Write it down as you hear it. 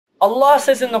Allah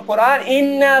says in the Quran,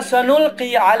 "Inna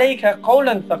sanulqi alayka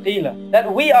qawlan thaqila,"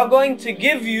 that we are going to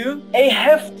give you a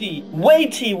hefty,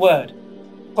 weighty word.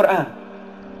 Quran.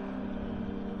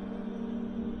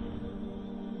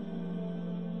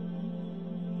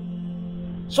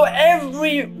 So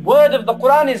every word of the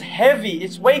Quran is heavy,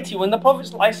 it's weighty. When the Prophet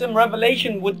ﷺ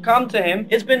revelation would come to him,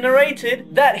 it's been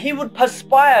narrated that he would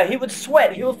perspire, he would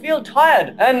sweat, he would feel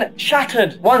tired and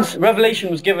shattered once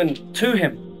revelation was given to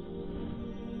him.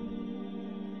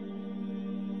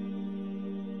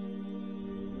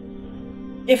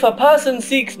 If a person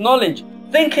seeks knowledge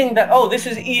thinking that, oh, this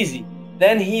is easy,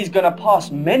 then he's going to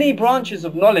pass many branches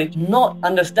of knowledge not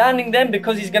understanding them,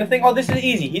 because he's going to think, oh, this is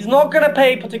easy. He's not going to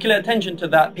pay particular attention to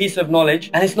that piece of knowledge,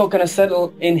 and it's not going to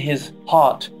settle in his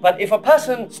heart. But if a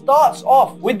person starts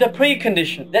off with the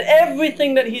precondition that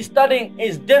everything that he's studying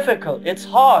is difficult, it's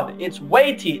hard, it's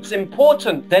weighty, it's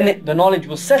important, then the knowledge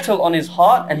will settle on his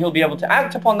heart and he'll be able to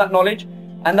act upon that knowledge,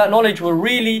 and that knowledge will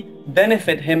really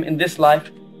benefit him in this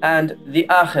life and the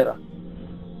akhirah.